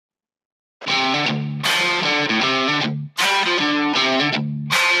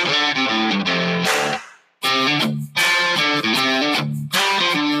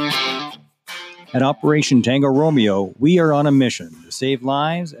At Operation Tango Romeo, we are on a mission to save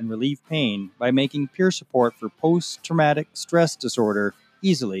lives and relieve pain by making peer support for post traumatic stress disorder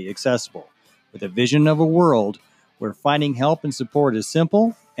easily accessible, with a vision of a world where finding help and support is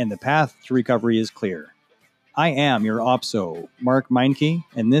simple and the path to recovery is clear. I am your OPSO, Mark Meinke,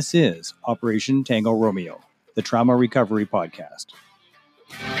 and this is Operation Tango Romeo, the Trauma Recovery Podcast.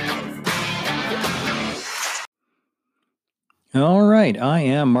 All right, I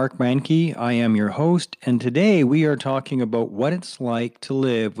am Mark Meinke. I am your host, and today we are talking about what it's like to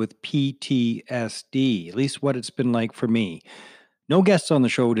live with PTSD, at least what it's been like for me. No guests on the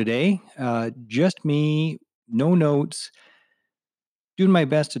show today, just me, no notes, doing my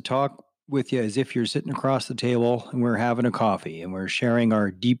best to talk with you as if you're sitting across the table and we're having a coffee and we're sharing our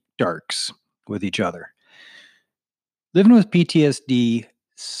deep darks with each other. Living with PTSD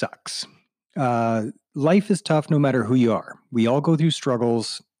sucks. Life is tough no matter who you are. We all go through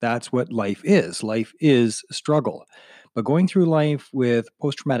struggles. That's what life is. Life is a struggle. But going through life with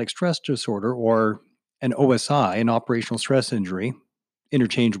post traumatic stress disorder or an OSI, an operational stress injury,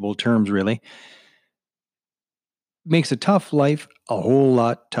 interchangeable terms really, makes a tough life a whole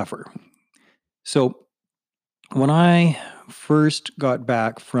lot tougher. So, when I first got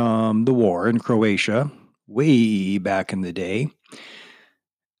back from the war in Croatia, way back in the day,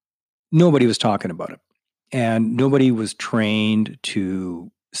 nobody was talking about it. And nobody was trained to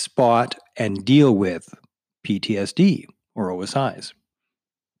spot and deal with PTSD or OSIs.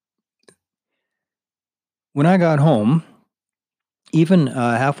 When I got home, even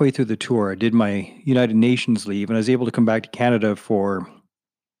halfway through the tour, I did my United Nations leave and I was able to come back to Canada for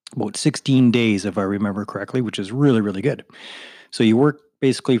about 16 days, if I remember correctly, which is really, really good. So you work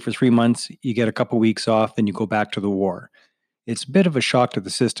basically for 3 months, you get a couple weeks off, then you go back to the war. It's a bit of a shock to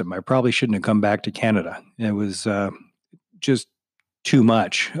the system. I probably shouldn't have come back to Canada. It was just too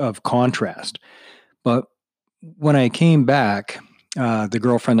much of contrast. But when I came back, the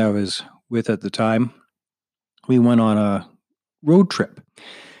girlfriend I was with at the time, we went on a road trip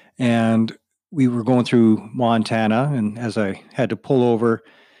and we were going through Montana. And as I had to pull over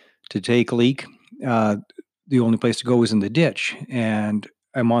to take a leak, the only place to go was in the ditch. And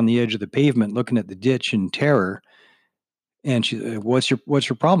I'm on the edge of the pavement looking at the ditch in terror. And she, what's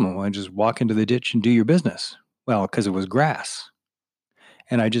your problem? Well, I just walk into the ditch and do your business. Well, because it was grass.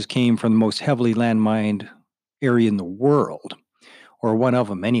 And I just came from the most heavily landmined area in the world, or one of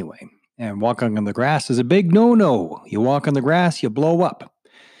them anyway. And walking on the grass is a big no-no. You walk on the grass, you blow up.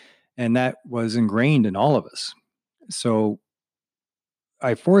 And that was ingrained in all of us. So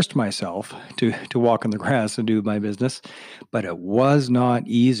I forced myself to walk on the grass and do my business, but it was not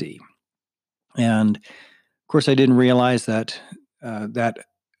easy. And of course, I didn't realize that that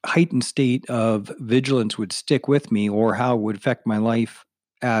heightened state of vigilance would stick with me or how it would affect my life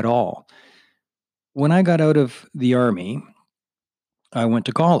at all. When I got out of the Army, I went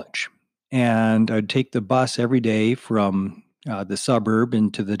to college and I'd take the bus every day from the suburb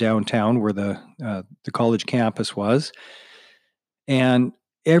into the downtown where the college campus was. And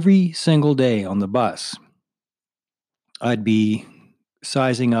every single day on the bus, I'd be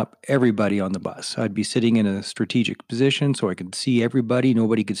sizing up everybody on the bus. I'd be sitting in a strategic position so I could see everybody.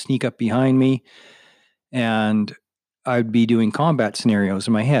 Nobody could sneak up behind me. And I'd be doing combat scenarios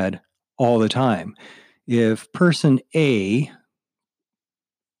in my head all the time. If person A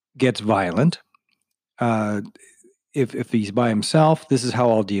gets violent, if he's by himself, this is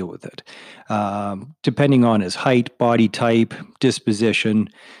how I'll deal with it. Depending on his height, body type, disposition,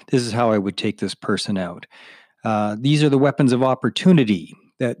 this is how I would take this person out. These are the weapons of opportunity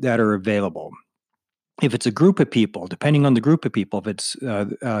that are available. If it's a group of people, depending on the group of people, if it's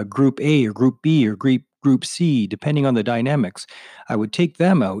group A or group B or group C, depending on the dynamics, I would take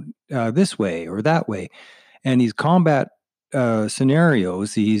them out this way or that way. And these combat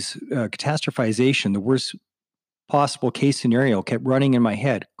scenarios, these catastrophization, the worst possible case scenario kept running in my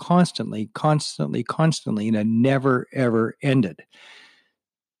head constantly, and it never, ever ended.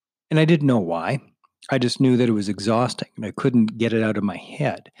 And I didn't know why. I just knew that it was exhausting and I couldn't get it out of my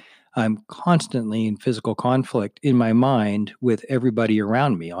head. I'm constantly in physical conflict in my mind with everybody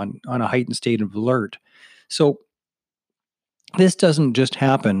around me on a heightened state of alert. So this doesn't just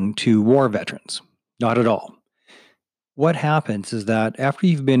happen to war veterans, not at all. What happens is that after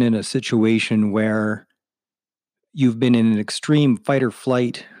you've been in a situation where you've been in an extreme fight or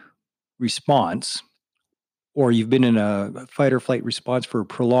flight response, or you've been in a fight or flight response for a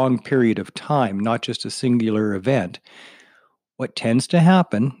prolonged period of time, not just a singular event, what tends to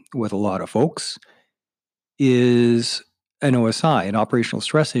happen with a lot of folks is an OSI, an operational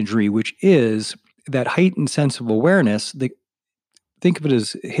stress injury, which is that heightened sense of awareness. Think of it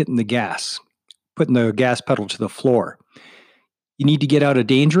as hitting the gas putting the gas pedal to the floor. You need to get out of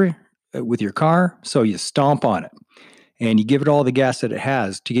danger with your car, so you stomp on it and you give it all the gas that it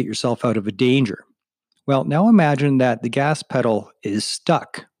has to get yourself out of a danger. Well, now imagine that the gas pedal is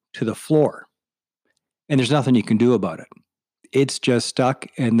stuck to the floor and there's nothing you can do about it. It's just stuck,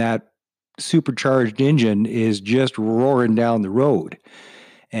 and that supercharged engine is just roaring down the road,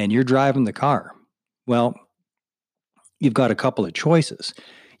 and you're driving the car. Well, you've got a couple of choices.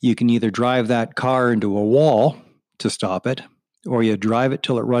 You can either drive that car into a wall to stop it, or you drive it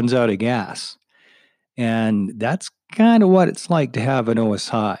till it runs out of gas. And that's kind of what it's like to have an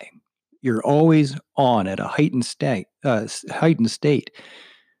OSI. You're always on at a heightened state.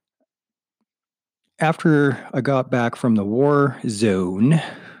 After I got back from the war zone,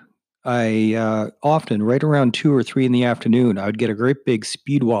 I often, right around 2 or 3 in the afternoon, I would get a great big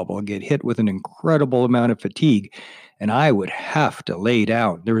speed wobble and get hit with an incredible amount of fatigue, and I would have to lay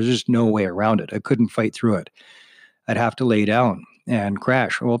down. There was just no way around it. I couldn't fight through it. I'd have to lay down and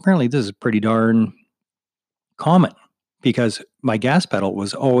crash. Well, apparently, this is pretty darn common because my gas pedal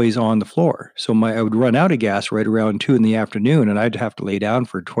was always on the floor. So I would run out of gas right around 2 in the afternoon, and I'd have to lay down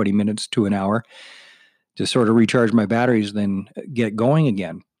for 20 minutes to an hour to sort of recharge my batteries, then get going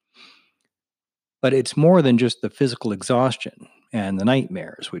again. But it's more than just the physical exhaustion and the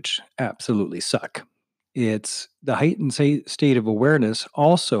nightmares, which absolutely suck. It's the heightened state of awareness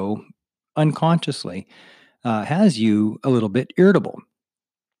also unconsciously has you a little bit irritable.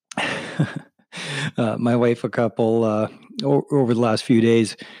 My wife, over the last few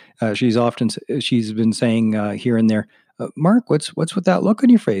days, she's been saying here and there, Mark, what's with that look on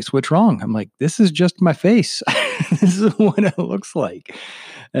your face? What's wrong? I'm like, this is just my face. This is what it looks like,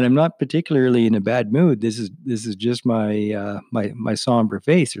 and I'm not particularly in a bad mood. This is just my somber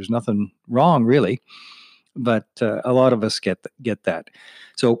face. There's nothing wrong really, but a lot of us get that.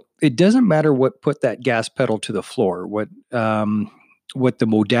 So it doesn't matter what put that gas pedal to the floor. What the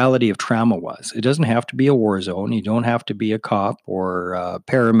modality of trauma was. It doesn't have to be a war zone. You don't have to be a cop or a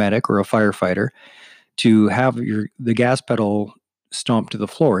paramedic or a firefighter to have the gas pedal stomped to the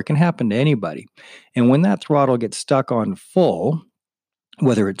floor. It can happen to anybody. And when that throttle gets stuck on full,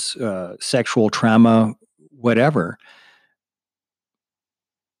 whether it's sexual trauma, whatever,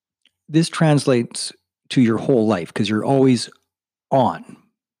 this translates to your whole life because you're always on.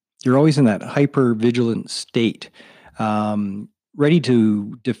 You're always in that hyper vigilant state. Ready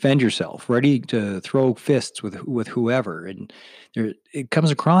to defend yourself, ready to throw fists with whoever, and it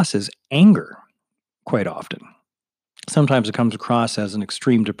comes across as anger quite often. Sometimes it comes across as an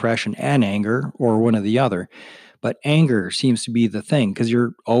extreme depression and anger, or one or the other. But anger seems to be the thing because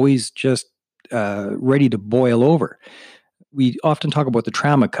you're always just ready to boil over. We often talk about the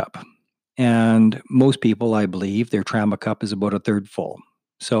trauma cup, and most people, I believe, their trauma cup is about a third full.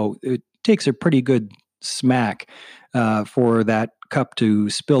 So it takes a pretty good smack for that cup to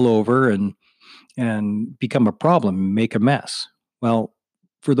spill over and become a problem, make a mess. Well,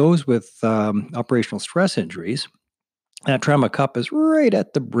 for those with operational stress injuries, that trauma cup is right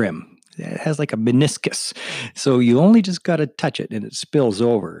at the brim. It has like a meniscus. So you only just got to touch it and it spills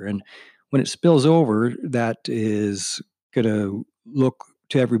over. And when it spills over, that is going to look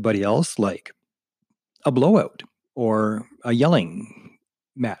to everybody else like a blowout or a yelling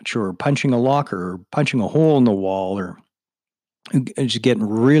match or punching a locker or punching a hole in the wall or just getting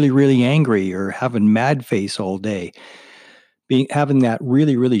really, really angry or having mad face all day, having that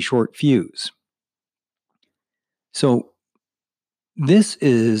really, really short fuse. So this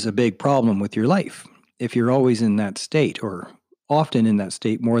is a big problem with your life if you're always in that state or often in that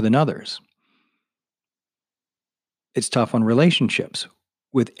state more than others. It's tough on relationships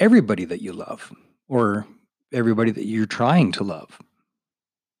with everybody that you love or everybody that you're trying to love.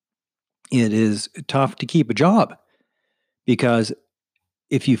 It is tough to keep a job because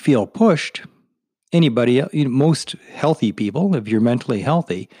if you feel pushed, most healthy people, if you're mentally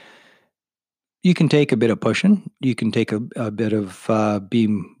healthy, you can take a bit of pushing. You can take a bit of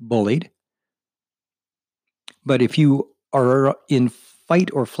being bullied. But if you are in fight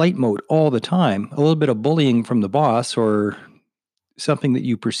or flight mode all the time, a little bit of bullying from the boss or something that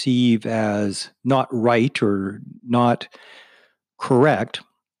you perceive as not right or not correct,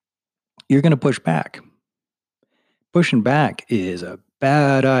 you're going to push back. Pushing back is a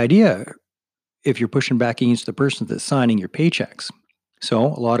bad idea if you're pushing back against the person that's signing your paychecks. So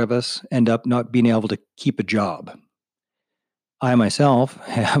a lot of us end up not being able to keep a job. I myself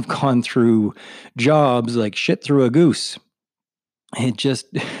have gone through jobs like shit through a goose. It just,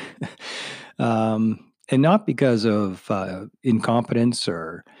 and not because of incompetence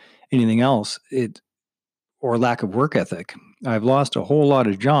or anything else. or lack of work ethic. I've lost a whole lot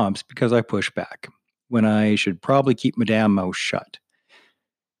of jobs because I push back when I should probably keep my damn mouth shut.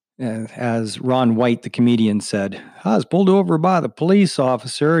 As Ron White, the comedian, said, I was pulled over by the police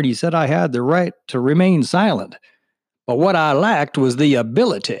officer and he said I had the right to remain silent. But what I lacked was the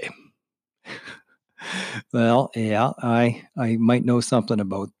ability. Well, yeah, I might know something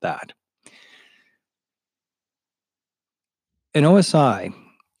about that. An OSI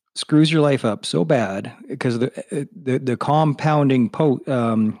screws your life up so bad because the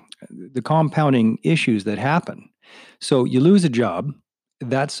compounding issues that happen. So you lose a job,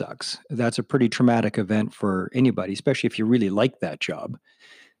 that sucks. That's a pretty traumatic event for anybody, especially if you really like that job.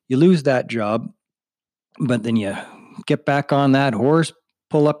 You lose that job, but then you get back on that horse,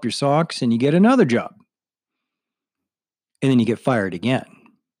 pull up your socks, and you get another job. And then you get fired again.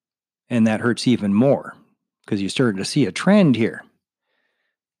 And that hurts even more because you're starting to see a trend here.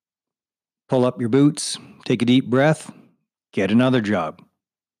 Pull up your boots, take a deep breath, get another job.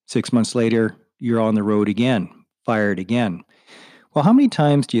 6 months later, you're on the road again, fired again. Well, how many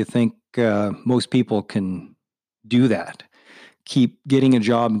times do you think most people can do that? Keep getting a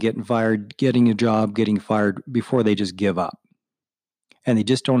job, getting fired, getting a job, getting fired before they just give up. And they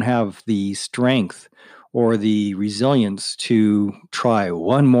just don't have the strength or the resilience to try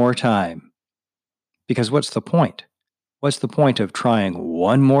one more time. Because what's the point? What's the point of trying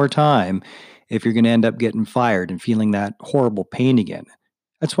one more time if you're going to end up getting fired and feeling that horrible pain again?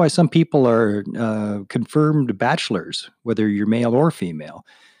 That's why some people are confirmed bachelors, whether you're male or female,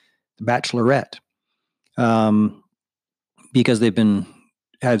 the bachelorette, because they've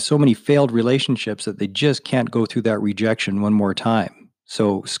had so many failed relationships that they just can't go through that rejection one more time.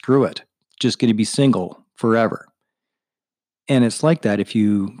 So screw it. Just going to be single forever. And it's like that if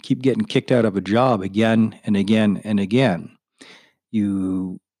you keep getting kicked out of a job again and again and again.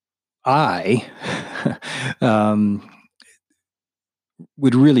 I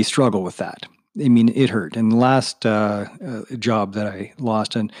would really struggle with that. I mean, it hurt. And the last job that I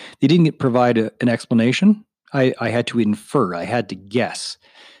lost, and they didn't provide an explanation. I had to infer. I had to guess.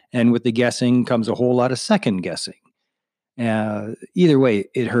 And with the guessing comes a whole lot of second guessing. Either way,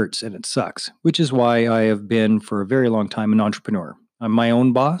 it hurts and it sucks, which is why I have been for a very long time an entrepreneur. I'm my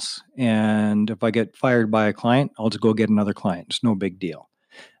own boss. And if I get fired by a client, I'll just go get another client. It's no big deal.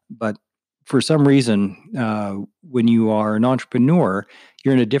 But for some reason, when you are an entrepreneur,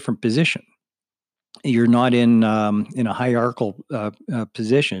 you're in a different position. You're not in a hierarchical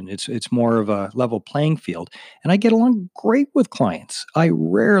position. It's more of a level playing field, and I get along great with clients. I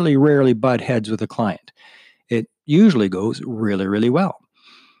rarely butt heads with a client. It usually goes really, really well,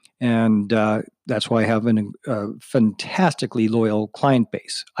 and that's why I have a fantastically loyal client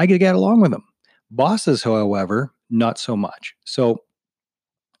base. I get along with them. Bosses, however, not so much. So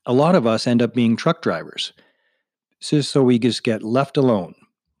a lot of us end up being truck drivers. So we just get left alone.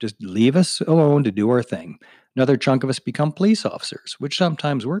 Just leave us alone to do our thing. Another chunk of us become police officers, which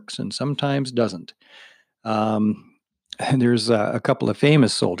sometimes works and sometimes doesn't. And there's a couple of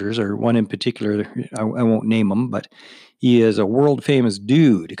famous soldiers, or one in particular, I won't name him, but he is a world famous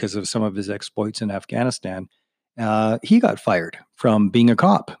dude because of some of his exploits in Afghanistan. He got fired from being a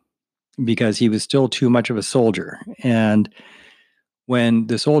cop because he was still too much of a soldier. And when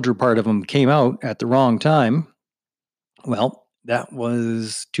the soldier part of him came out at the wrong time, well, that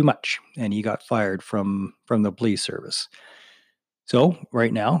was too much, and he got fired from the police service. So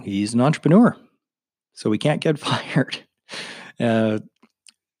right now he's an entrepreneur, so he can't get fired.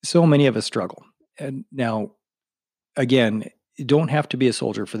 So many of us struggle. And now, again, you don't have to be a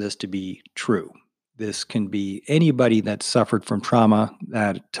soldier for this to be true. This can be anybody that suffered from trauma,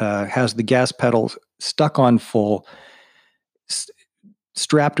 that has the gas pedal stuck on full,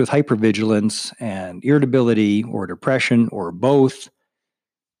 strapped with hypervigilance and irritability or depression or both.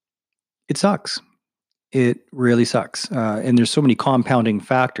 It sucks. It really sucks. And there's so many compounding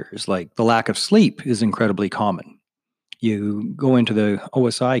factors, like the lack of sleep is incredibly common. You go into the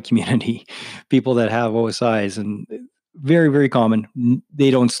OSI community, people that have OSIs, and very, very common, they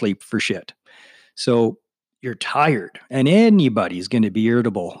don't sleep for shit. So you're tired, and anybody's going to be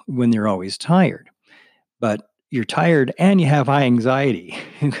irritable when they're always tired. But you're tired and you have high anxiety.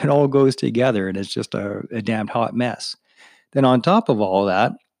 It all goes together, and it's just a damned hot mess. Then on top of all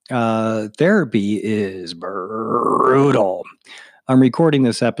that, therapy is brutal. I'm recording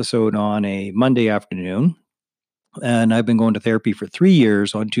this episode on a Monday afternoon, and I've been going to therapy for 3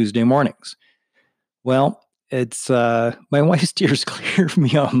 years on Tuesday mornings. Well, it's my wife steers clear of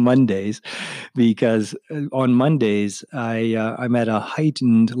me on Mondays because on Mondays I'm at a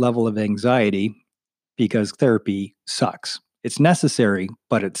heightened level of anxiety because therapy sucks. It's necessary,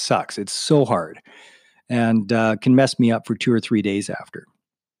 but it sucks. It's so hard. and can mess me up for 2 or 3 days after,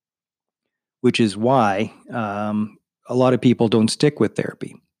 which is why a lot of people don't stick with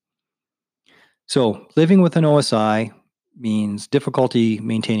therapy. So living with an OSI means difficulty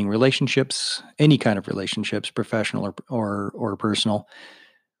maintaining relationships, any kind of relationships, professional or personal,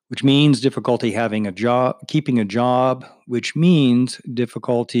 which means difficulty having a job, keeping a job, which means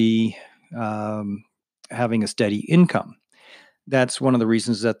difficulty having a steady income. That's one of the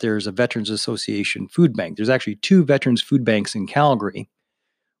reasons that there's a Veterans Association food bank. There's actually 2 veterans food banks in Calgary,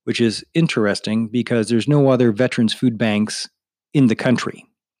 which is interesting because there's no other veterans food banks in the country.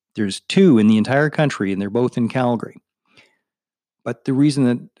 There's 2 in the entire country, and they're both in Calgary. But the reason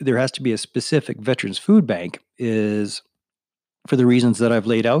that there has to be a specific veterans food bank is for the reasons that I've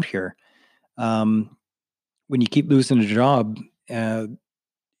laid out here. When you keep losing a job,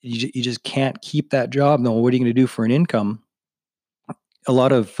 you just can't keep that job. Now, what are you going to do for an income? A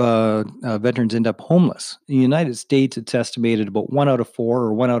lot of veterans end up homeless. In the United States, it's estimated about 1 out of 4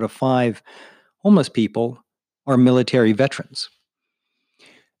 or 1 out of 5 homeless people are military veterans.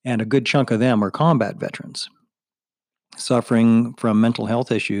 And a good chunk of them are combat veterans suffering from mental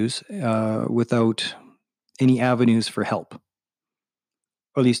health issues without any avenues for help.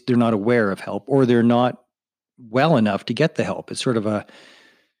 Or at least they're not aware of help, or they're not well enough to get the help. It's sort of a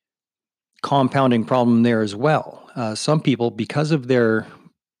compounding problem there as well. Some people, because of their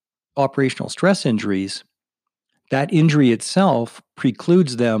operational stress injuries, that injury itself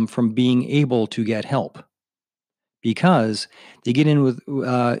precludes them from being able to get help because they get in with,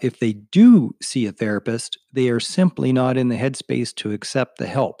 if they do see a therapist, they are simply not in the headspace to accept the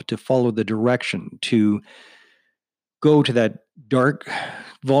help, to follow the direction, to go to that dark,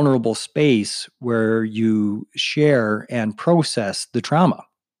 vulnerable space where you share and process the trauma.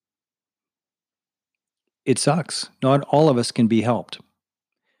 It sucks. Not all of us can be helped.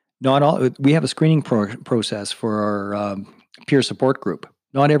 Not all. We have a screening process for our peer support group.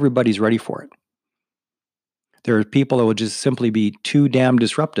 Not everybody's ready for it. There are people that will just simply be too damn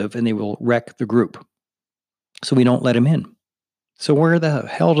disruptive and they will wreck the group. So we don't let them in. So where the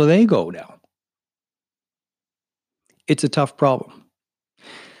hell do they go now? It's a tough problem.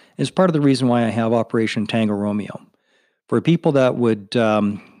 It's part of the reason why I have Operation Tango Romeo. For people that would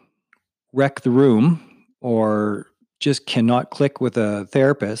wreck the room or just cannot click with a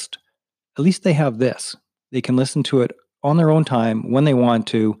therapist, at least they have this. They can listen to it on their own time when they want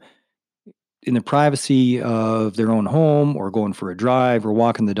to, in the privacy of their own home or going for a drive or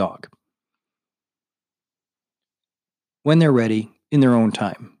walking the dog. When they're ready, in their own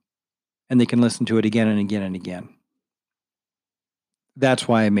time. And they can listen to it again and again and again. That's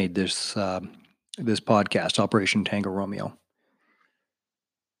why I made this podcast, Operation Tango Romeo.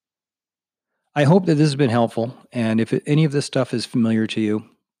 I hope that this has been helpful. And if any of this stuff is familiar to you,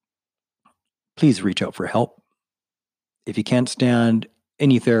 please reach out for help. If you can't stand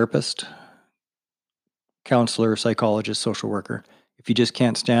any therapist, counselor, psychologist, social worker, if you just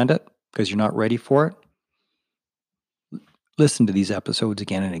can't stand it because you're not ready for it, listen to these episodes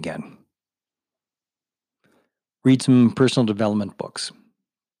again and again. Read some personal development books.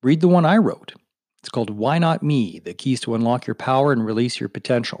 Read the one I wrote. It's called Why Not Me? The Keys to Unlock Your Power and Release Your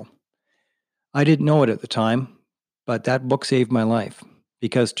Potential. I didn't know it at the time, but that book saved my life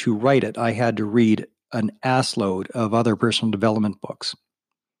because to write it, I had to read an assload of other personal development books.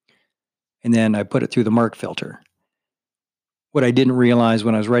 And then I put it through the Mark filter. What I didn't realize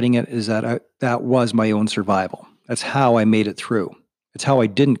when I was writing it is that that was my own survival. That's how I made it through. It's how I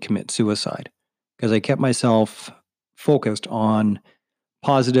didn't commit suicide because I kept myself focused on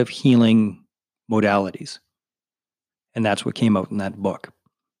positive healing modalities. And that's what came out in that book.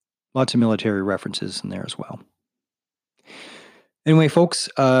 Lots of military references in there as well. Anyway, folks,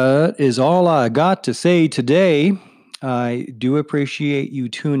 is all I got to say today. I do appreciate you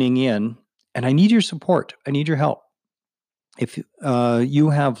tuning in, and I need your support. I need your help. If you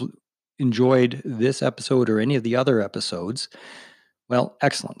have enjoyed this episode or any of the other episodes, well,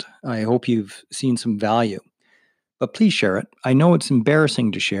 excellent. I hope you've seen some value. But please share it. I know it's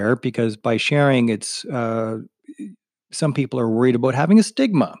embarrassing to share because by sharing, it's some people are worried about having a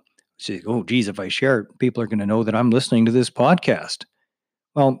stigma. Say, oh, geez, if I share it, people are going to know that I'm listening to this podcast.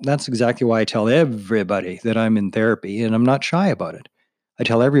 Well, that's exactly why I tell everybody that I'm in therapy, and I'm not shy about it. I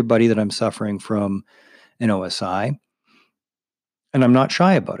tell everybody that I'm suffering from an OSI, and I'm not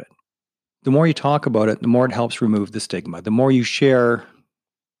shy about it. The more you talk about it, the more it helps remove the stigma. The more you share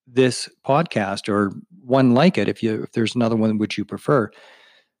this podcast or one like it, if there's another one which you prefer,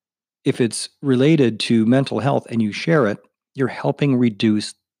 if it's related to mental health and you share it, you're helping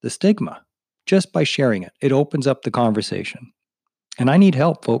reduce the stigma just by sharing it. It opens up the conversation. And I need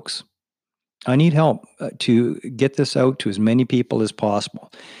help, folks. I need help to get this out to as many people as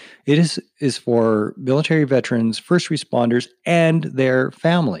possible. It is for military veterans, first responders, and their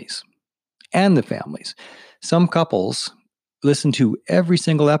families, and the families. Some couples listen to every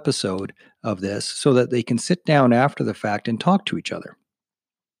single episode of this so that they can sit down after the fact and talk to each other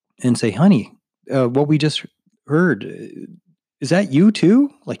and say, honey, what we just heard, is that you too?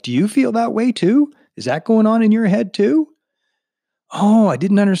 Like, do you feel that way too? Is that going on in your head too? Oh, I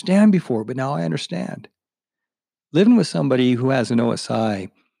didn't understand before, but now I understand. Living with somebody who has an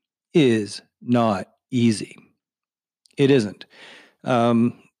OSI is not easy. It isn't.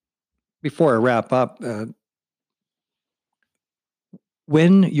 Before I wrap up,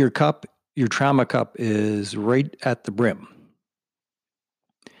 when your trauma cup is right at the brim,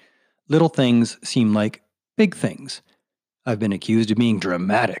 little things seem like big things. I've been accused of being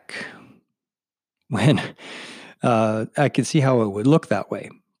dramatic when I could see how it would look that way,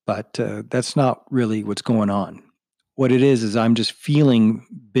 but that's not really what's going on. What it is I'm just feeling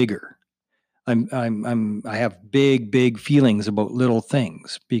bigger. I have big feelings about little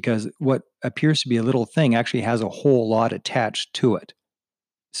things because what appears to be a little thing actually has a whole lot attached to it.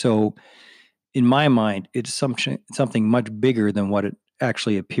 So in my mind, it's something much bigger than what it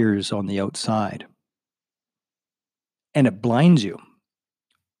actually appears on the outside. And it blinds you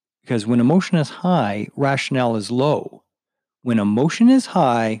because when emotion is high, rationale is low. When emotion is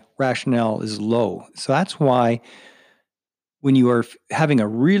high, rationale is low. So that's why when you are having a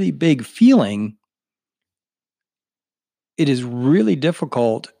really big feeling, it is really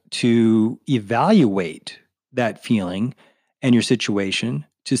difficult to evaluate that feeling and your situation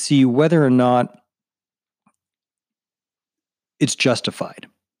to see whether or not it's justified,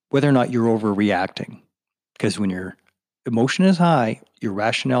 whether or not you're overreacting. Because when your emotion is high, your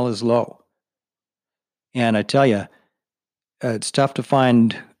rationale is low. And I tell you, it's tough to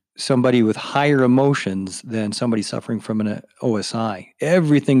find somebody with higher emotions than somebody suffering from an OSI.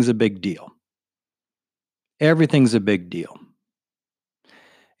 Everything's a big deal. Everything's a big deal.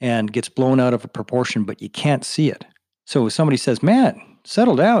 And gets blown out of proportion, but you can't see it. So if somebody says, man,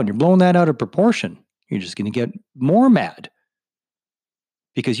 settle down, you're blowing that out of proportion, you're just going to get more mad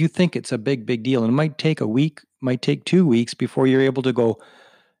because you think it's a big deal. And it might take a week, might take 2 weeks before you're able to go,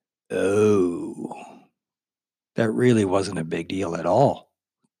 oh, that really wasn't a big deal at all.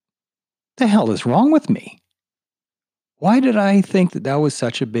 The hell is wrong with me? Why did I think that was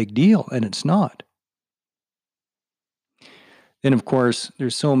such a big deal? And it's not. And of course,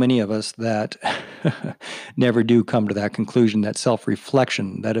 there's so many of us that never do come to that conclusion, that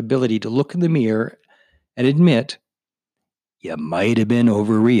self-reflection, that ability to look in the mirror and admit you might have been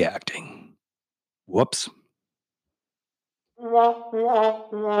overreacting. Whoops.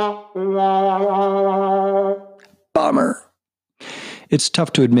 Bummer. It's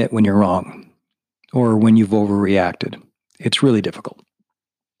tough to admit when you're wrong or when you've overreacted. It's really difficult.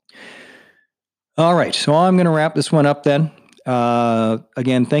 All right, so I'm going to wrap this one up then.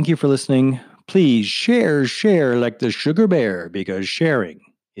 Again, thank you for listening. Please share like the sugar bear because sharing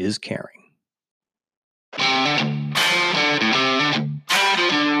is caring.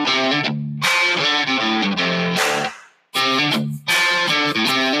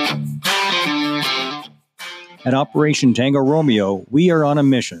 At Operation Tango Romeo, we are on a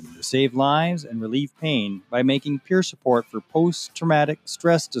mission to save lives and relieve pain by making peer support for post-traumatic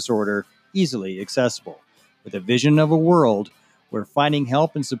stress disorder easily accessible, with a vision of a world where finding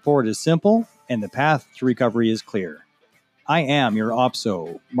help and support is simple and the path to recovery is clear. I am your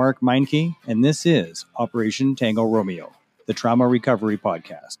OPSO, Mark Meinke, and this is Operation Tango Romeo, the Trauma Recovery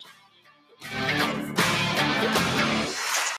Podcast.